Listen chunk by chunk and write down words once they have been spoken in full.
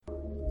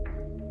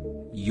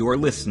You're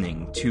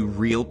listening to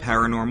Real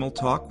Paranormal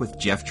Talk with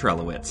Jeff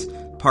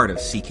Trelowitz, part of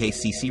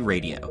CKCC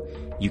Radio.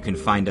 You can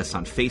find us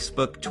on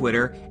Facebook,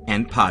 Twitter,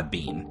 and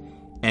Podbean.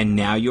 And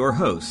now your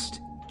host,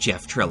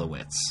 Jeff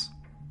Trelowitz.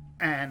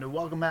 And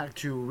welcome back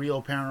to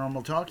Real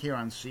Paranormal Talk here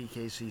on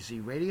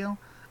CKCC Radio.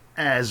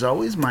 As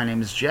always, my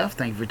name is Jeff.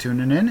 Thank you for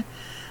tuning in.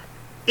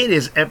 It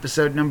is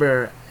episode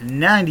number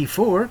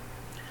 94.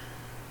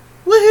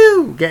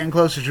 Woohoo! Getting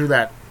closer to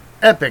that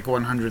epic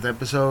 100th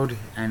episode.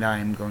 And I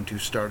am going to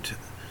start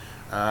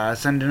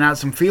sending out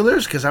some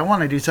feelers because I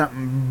want to do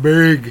something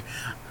big.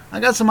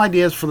 I got some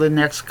ideas for the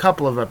next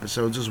couple of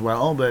episodes as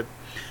well, but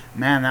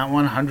man, that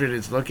 100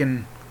 is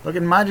looking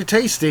mighty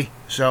tasty.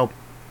 So,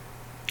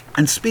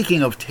 and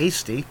speaking of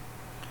tasty,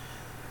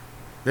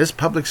 this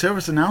public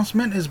service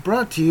announcement is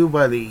brought to you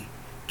by the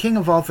king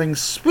of all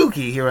things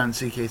spooky here on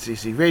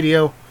CKCC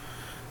Radio.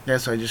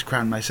 Yes, I just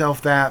crowned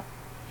myself that.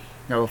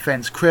 No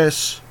offense,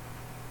 Chris.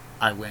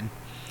 I win.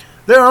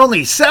 There are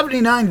only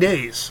 79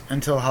 days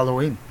until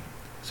Halloween.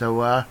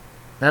 So,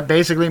 that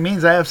basically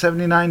means I have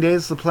 79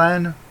 days to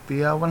plan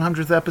the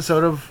 100th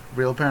episode of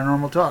Real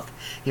Paranormal Talk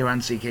here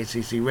on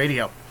CKCC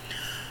Radio.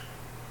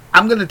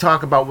 I'm going to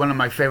talk about one of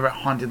my favorite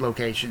haunted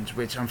locations,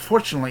 which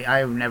unfortunately I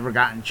have never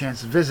gotten a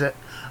chance to visit,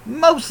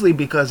 mostly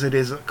because it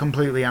is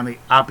completely on the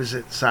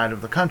opposite side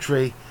of the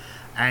country,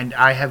 and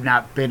I have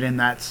not been in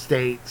that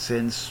state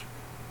since,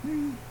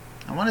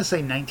 I want to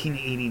say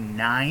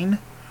 1989.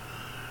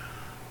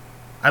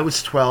 I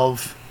was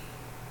 12.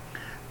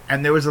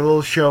 And there was a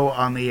little show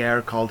on the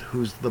air called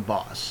Who's the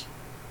Boss?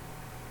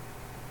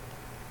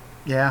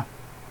 Yeah,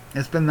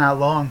 it's been that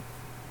long.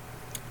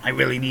 I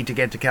really need to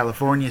get to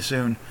California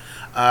soon.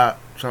 So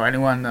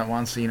anyone that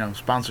wants to,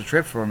 sponsor a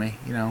trip for me,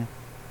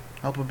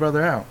 help a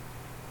brother out.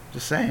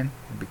 Just saying,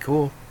 it'd be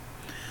cool.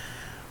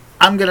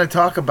 I'm going to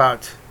talk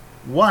about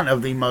one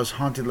of the most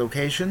haunted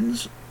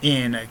locations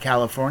in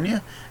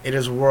California. It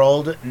is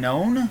world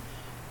known,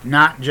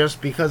 not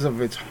just because of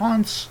its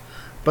haunts,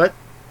 but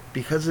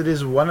because it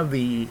is one of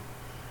the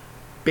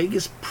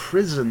biggest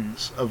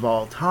prisons of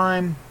all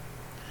time.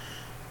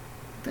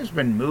 There's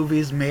been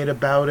movies made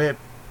about it,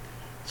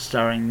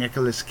 starring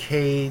Nicolas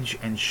Cage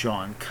and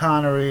Sean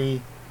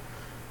Connery.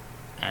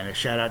 And a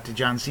shout out to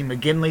John C.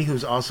 McGinley,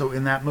 who's also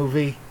in that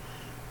movie.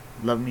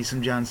 Love me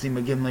some John C.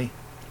 McGinley.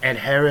 Ed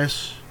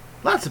Harris.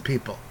 Lots of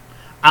people.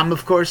 I'm,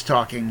 of course,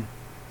 talking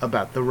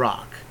about The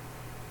Rock,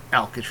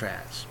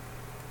 Alcatraz.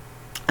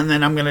 And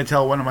then I'm going to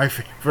tell one of my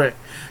favorite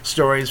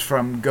stories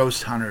from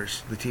Ghost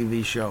Hunters, the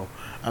TV show,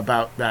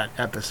 about that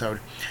episode.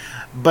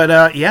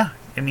 But,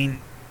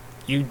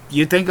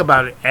 you think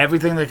about it.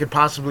 Everything that could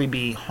possibly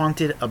be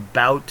haunted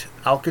about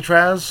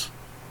Alcatraz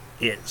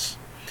is.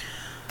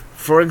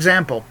 For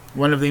example,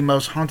 one of the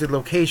most haunted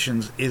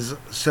locations is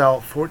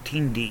cell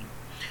 14D.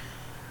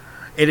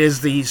 It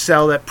is the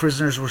cell that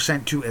prisoners were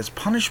sent to as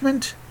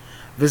punishment.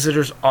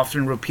 Visitors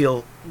often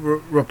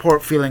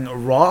report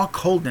feeling raw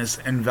coldness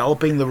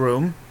enveloping the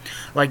room,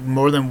 like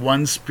more than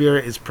one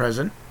spirit is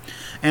present.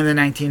 In the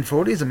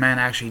 1940s, a man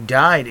actually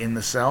died in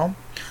the cell.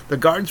 The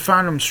guards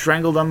found him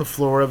strangled on the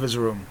floor of his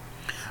room.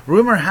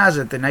 Rumor has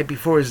it the night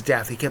before his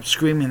death, he kept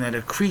screaming that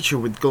a creature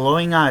with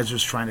glowing eyes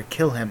was trying to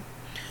kill him.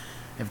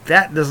 If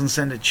that doesn't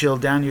send a chill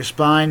down your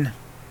spine,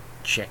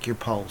 check your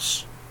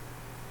pulse.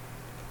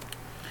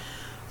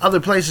 Other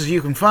places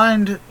you can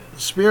find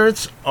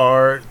spirits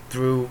are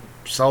through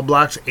cell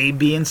blocks A,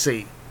 B, and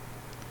C.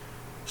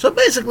 So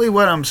basically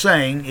what I'm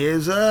saying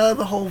is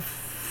the whole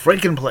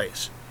freaking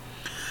place.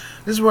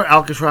 This is where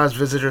Alcatraz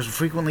visitors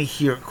frequently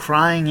hear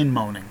crying and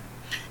moaning.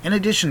 In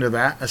addition to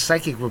that, a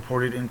psychic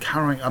reported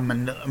encountering a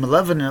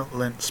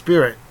malevolent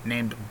spirit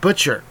named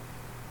Butcher.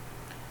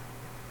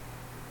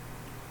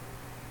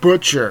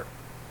 Butcher.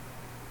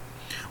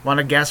 Want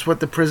to guess what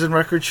the prison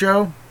records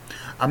show?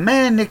 A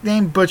man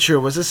nicknamed Butcher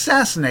was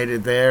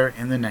assassinated there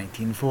in the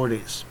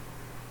 1940s.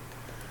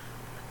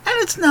 And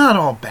it's not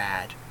all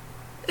bad.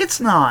 It's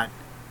not.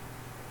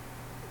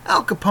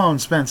 Al Capone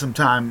spent some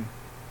time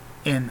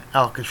in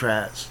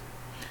Alcatraz.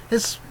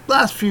 His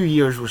last few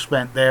years were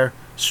spent there,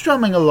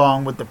 strumming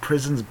along with the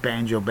prison's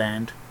banjo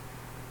band.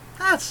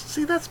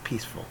 That's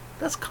peaceful.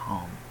 That's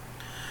calm.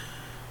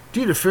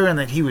 Due to fearing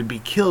that he would be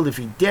killed if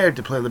he dared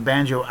to play the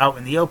banjo out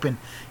in the open,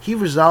 he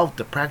resolved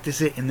to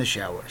practice it in the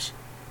showers.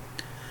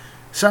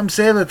 Some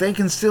say that they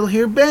can still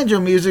hear banjo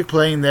music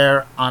playing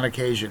there on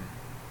occasion.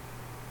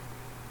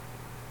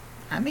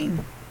 I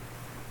mean,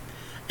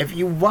 if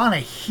you want to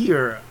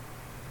hear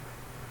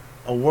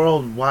a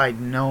worldwide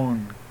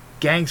known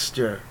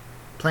gangster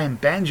playing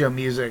banjo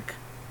music,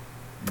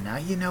 now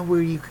you know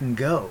where you can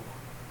go.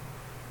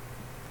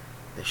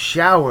 The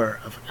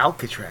shower of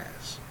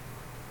Alcatraz.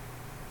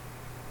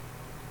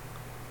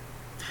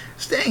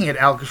 Staying at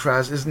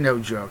Alcatraz is no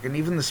joke, and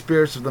even the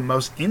spirits of the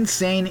most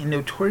insane and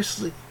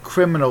notorious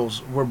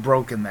criminals were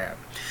broken there.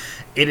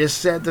 It is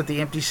said that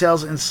the empty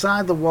cells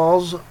inside the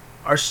walls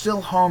are still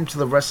home to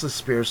the restless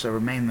spirits that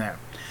remain there.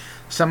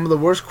 Some of the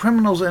worst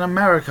criminals in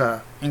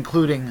America,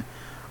 including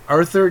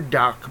Arthur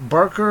Doc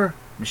Barker,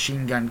 –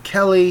 Machine Gun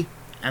Kelly,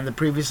 and the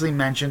previously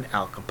mentioned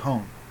Al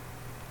Capone.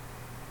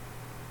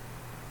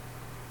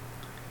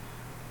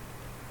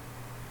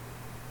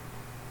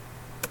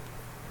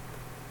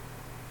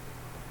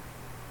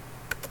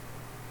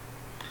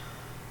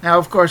 Now,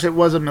 of course, it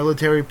was a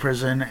military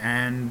prison,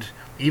 and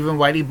even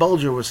Whitey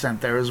Bulger was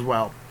sent there as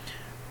well.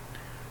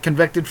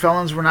 Convicted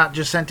felons were not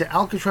just sent to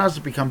Alcatraz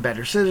to become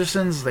better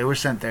citizens, they were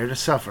sent there to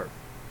suffer.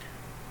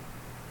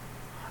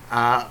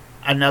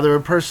 Another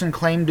person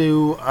claimed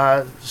to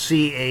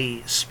see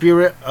a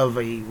spirit of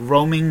a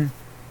roaming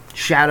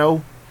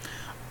shadow.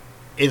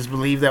 It is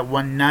believed that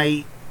one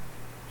night...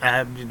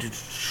 so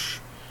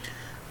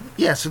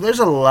there's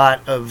a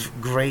lot of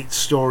great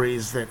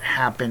stories that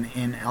happen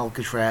in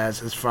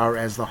Alcatraz as far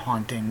as the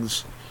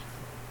hauntings.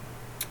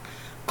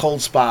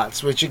 Cold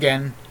spots, which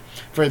again,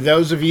 for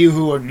those of you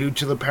who are new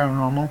to the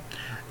paranormal,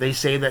 they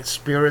say that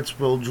spirits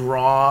will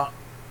draw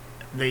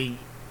the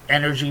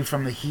energy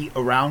from the heat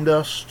around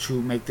us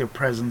to make their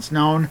presence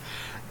known.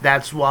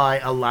 That's why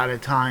a lot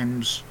of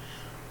times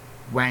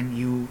when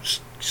you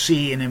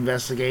see an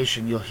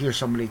investigation, you'll hear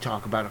somebody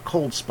talk about a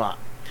cold spot.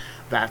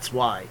 That's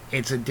why.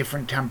 It's a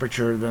different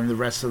temperature than the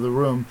rest of the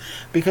room,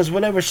 because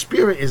whatever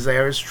spirit is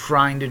there is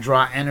trying to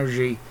draw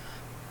energy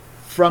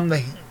from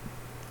the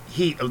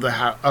heat of the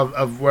house,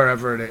 of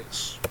wherever it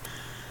is.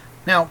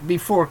 Now,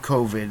 before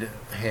COVID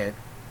hit,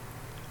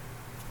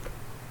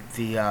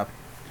 the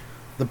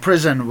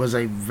prison was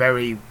a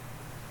very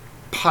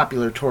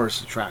popular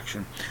tourist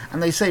attraction,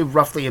 and they say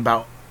roughly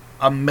about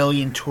 1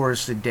 million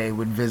tourists a day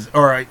would visit,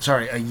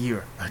 a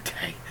year, a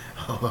day.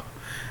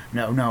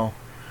 No.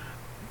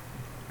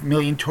 1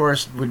 million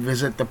tourists would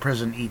visit the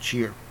prison each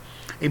year.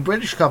 A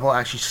British couple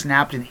actually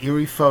snapped an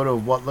eerie photo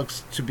of what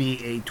looks to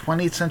be a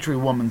 20th century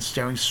woman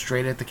staring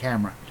straight at the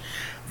camera.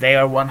 They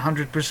are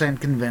 100%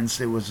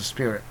 convinced it was a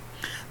spirit.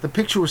 The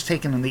picture was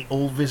taken in the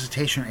old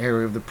visitation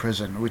area of the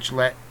prison, which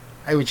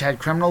had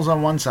criminals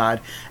on one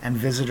side and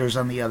visitors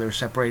on the other,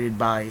 separated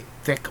by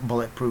thick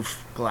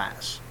bulletproof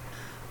glass.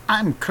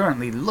 I'm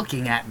currently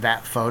looking at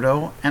that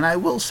photo, and I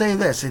will say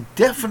this, it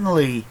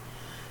definitely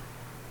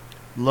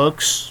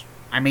looks,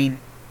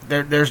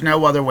 there's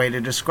no other way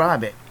to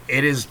describe it.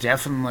 It is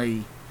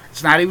definitely,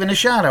 it's not even a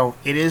shadow,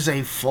 it is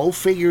a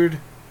full-figured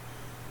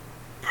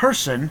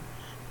person,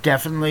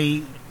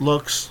 definitely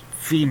looks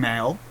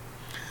female.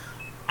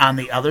 On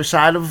the other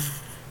side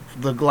of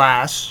the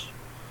glass,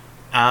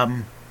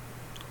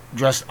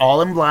 dressed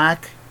all in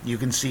black, you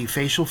can see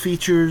facial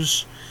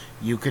features,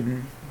 you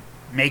can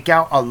make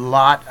out a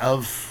lot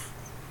of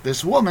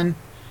this woman.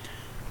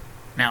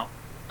 Now,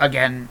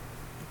 again,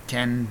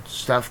 can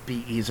stuff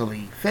be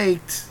easily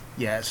faked?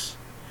 Yes.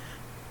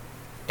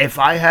 If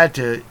I had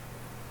to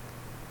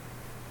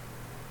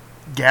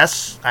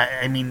guess,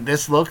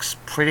 this looks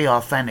pretty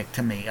authentic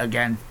to me.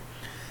 Again,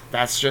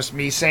 that's just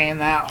me saying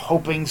that,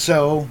 hoping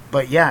so.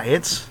 But yeah,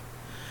 it's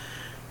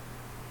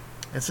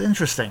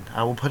interesting.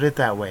 I will put it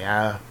that way.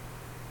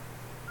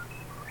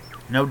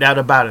 No doubt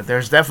about it.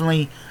 There's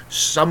definitely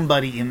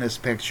somebody in this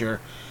picture,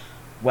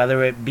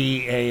 whether it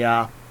be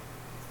a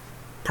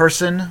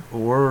person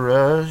or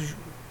a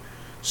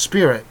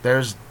spirit.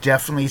 There's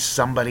definitely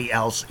somebody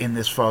else in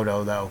this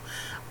photo, though,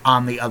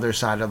 on the other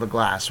side of the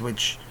glass,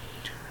 which,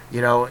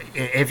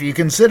 if you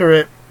consider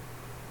it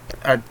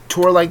a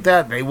tour like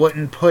that, they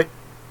wouldn't put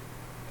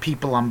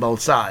people on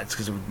both sides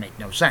because it would make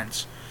no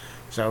sense.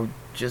 So,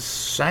 just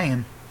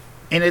saying.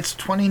 In its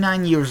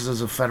 29 years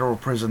as a federal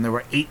prison, there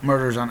were 8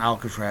 murders on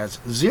Alcatraz,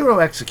 0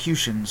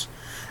 executions,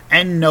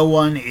 and no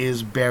one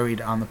is buried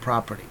on the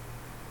property,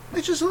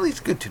 which is at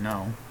least good to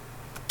know.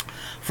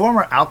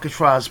 Former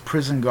Alcatraz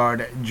prison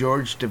guard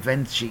George Da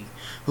Vinci,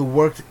 who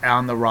worked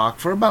on the Rock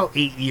for about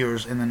 8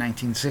 years in the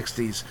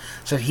 1960s,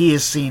 said he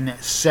has seen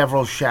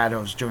several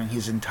shadows during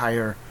his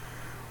entire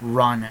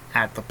run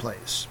at the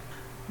place.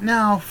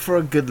 Now for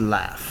a good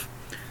laugh.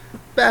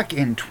 Back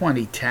in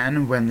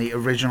 2010, when the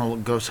original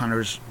Ghost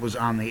Hunters was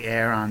on the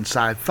air on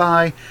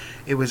Sci-Fi,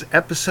 it was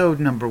episode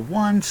number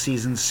 1,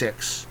 season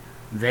 6.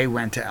 They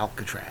went to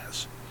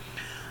Alcatraz.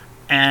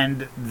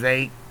 And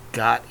they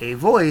got a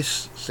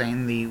voice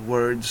saying the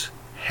words,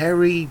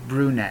 Harry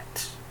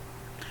Brunette.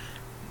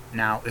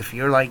 Now, if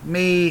you're like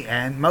me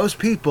and most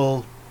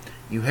people,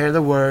 you hear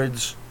the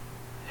words,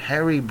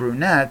 Harry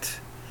Brunette,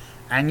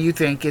 and you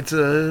think it's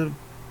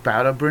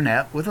about a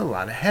brunette with a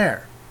lot of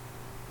hair.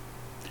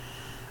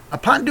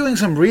 Upon doing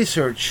some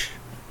research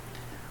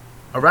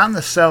around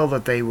the cell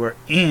that they were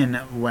in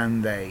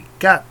when they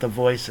got the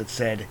voice that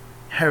said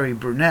Harry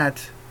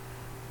Brunette,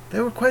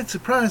 they were quite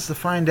surprised to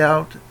find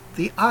out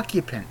the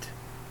occupant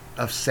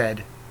of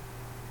said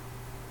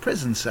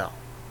prison cell.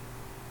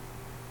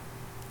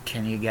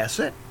 Can you guess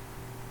it?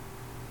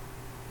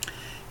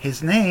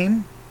 His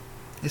name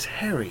is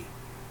Harry.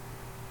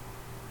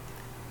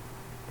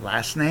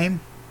 Last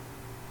name,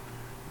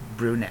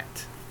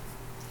 Brunette.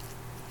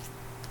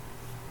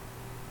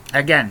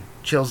 Again,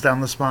 chills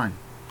down the spine.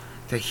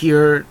 To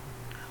hear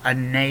a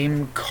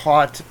name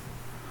caught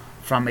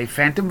from a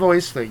phantom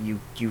voice that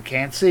you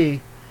can't see,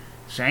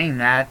 saying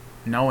that,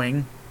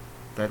 knowing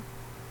that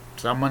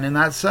someone in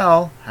that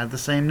cell had the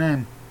same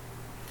name.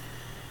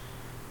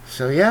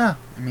 So yeah,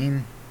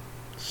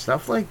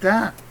 stuff like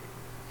that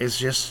is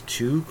just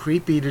too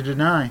creepy to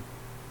deny.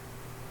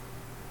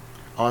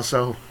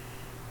 Also,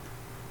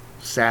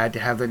 sad to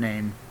have the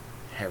name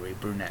Harry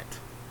Brunette.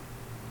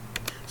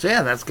 So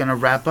yeah, that's going to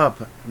wrap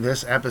up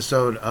this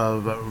episode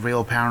of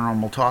Real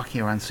Paranormal Talk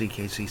here on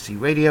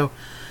CKCC Radio.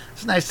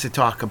 It's nice to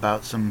talk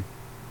about some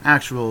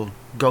actual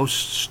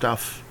ghost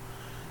stuff.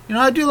 You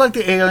know, I do like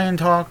the alien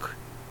talk.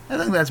 I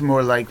think that's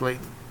more likely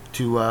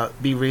to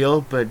be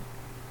real, but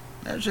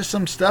there's just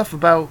some stuff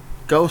about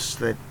ghosts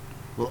that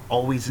will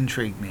always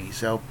intrigue me.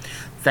 So,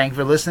 thank you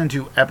for listening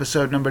to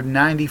episode number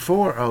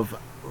 94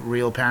 of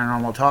Real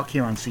Paranormal Talk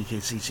here on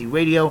CKCC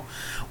Radio.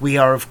 We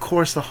are, of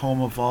course, the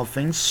home of all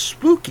things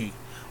spooky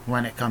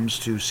when it comes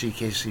to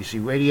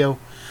CKCC Radio.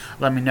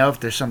 Let me know if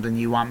there's something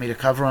you want me to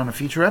cover on a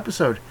future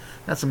episode.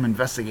 That's some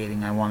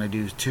investigating I want to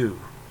do too.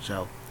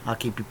 So, I'll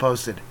keep you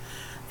posted.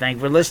 Thank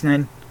you for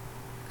listening,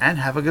 and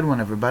have a good one,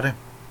 everybody.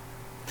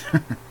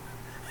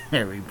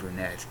 Harry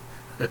Burnett.